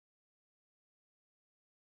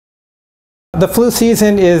The flu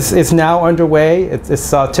season is now underway.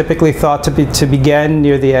 It's typically thought to begin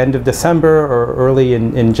near the end of December or early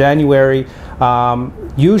in January.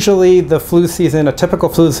 Usually the flu season, a typical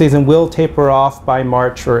flu season, will taper off by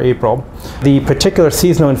March or April. The particular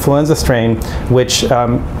seasonal influenza strain, which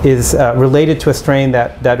is related to a strain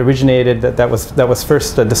that originated, that was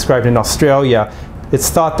first described in Australia, it's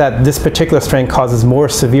thought that this particular strain causes more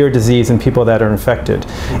severe disease in people that are infected.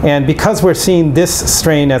 And because we're seeing this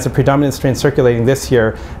strain as a predominant strain circulating this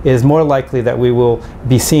year, it is more likely that we will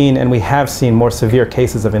be seeing, and we have seen, more severe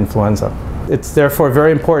cases of influenza. It's therefore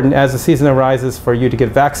very important as the season arises for you to get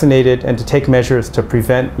vaccinated and to take measures to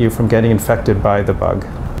prevent you from getting infected by the bug.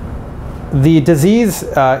 The disease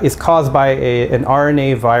is caused by an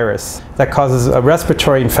RNA virus that causes a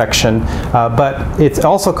respiratory infection, but it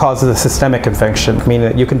also causes a systemic infection, meaning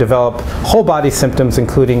that you can develop whole body symptoms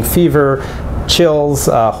including fever, chills,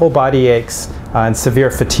 whole body aches, and severe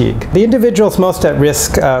fatigue. The individuals most at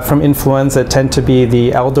risk from influenza tend to be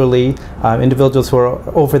the elderly, individuals who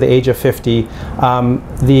are over the age of 50,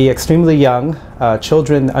 the extremely young,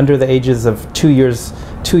 children under the ages of 2 years,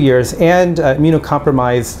 and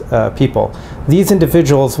immunocompromised people. These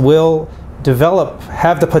individuals will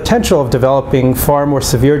have the potential of developing far more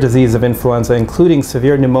severe disease of influenza, including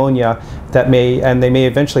severe pneumonia, and they may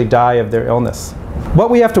eventually die of their illness. What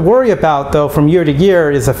we have to worry about, though, from year to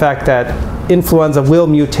year is the fact that influenza will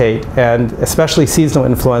mutate, and especially seasonal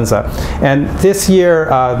influenza. And this year,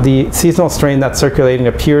 the seasonal strain that's circulating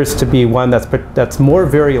appears to be one that's more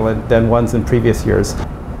virulent than ones in previous years.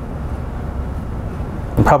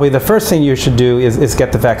 And probably the first thing you should do is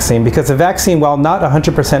get the vaccine, because the vaccine, while not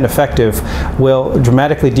 100% effective, will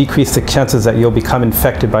dramatically decrease the chances that you'll become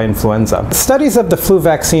infected by influenza. Studies of the flu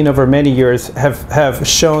vaccine over many years have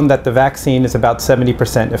shown that the vaccine is about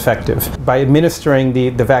 70% effective. By administering the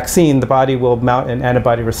vaccine, the body will mount an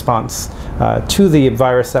antibody response to the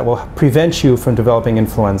virus that will prevent you from developing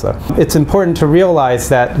influenza. It's important to realize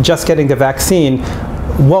that just getting the vaccine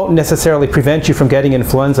won't necessarily prevent you from getting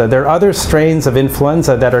influenza. There are other strains of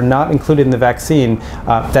influenza that are not included in the vaccine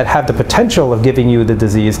that have the potential of giving you the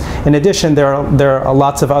disease. In addition, there are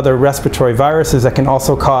lots of other respiratory viruses that can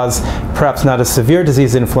also cause perhaps not a severe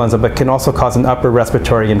disease influenza, but can also cause an upper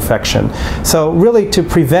respiratory infection. So really, to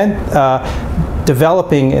prevent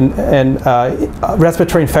developing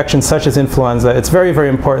respiratory infections such as influenza, it's very, very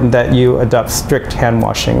important that you adopt strict hand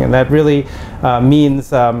washing. And that really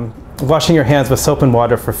means washing your hands with soap and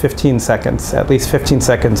water for 15 seconds, at least 15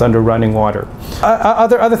 seconds under running water.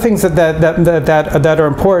 Other things that are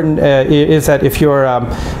important is that if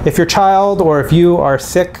your child or if you are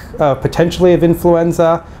sick potentially of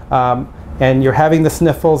influenza, and you're having the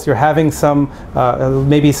sniffles, you're having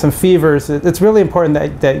maybe some fevers, it's really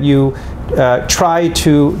important that you try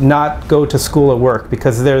to not go to school or work,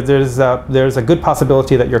 because there's a good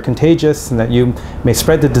possibility that you're contagious and that you may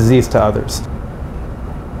spread the disease to others.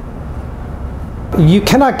 You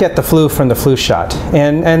cannot get the flu from the flu shot,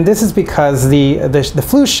 and this is because the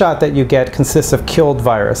flu shot that you get consists of killed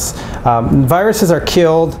virus. Viruses are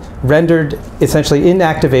killed, rendered essentially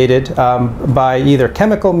inactivated by either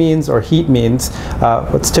chemical means or heat means.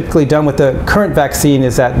 What's typically done with the current vaccine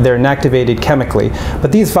is that they're inactivated chemically,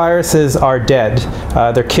 but these viruses are dead.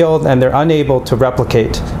 They're killed and they're unable to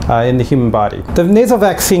replicate in the human body. The nasal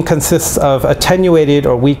vaccine consists of attenuated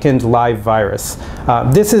or weakened live virus.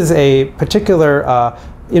 This is a particular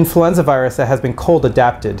influenza virus that has been cold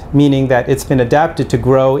adapted, meaning that it's been adapted to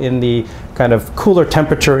grow in the kind of cooler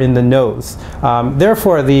temperature in the nose.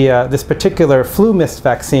 Therefore, this particular flu mist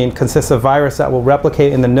vaccine consists of virus that will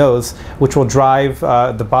replicate in the nose, which will drive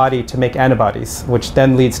the body to make antibodies, which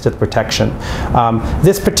then leads to protection.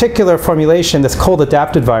 This particular formulation, this cold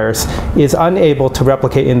adapted virus, is unable to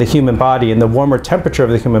replicate in the human body, in the warmer temperature of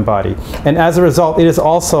the human body. And as a result, it is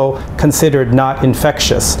also considered not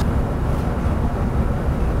infectious.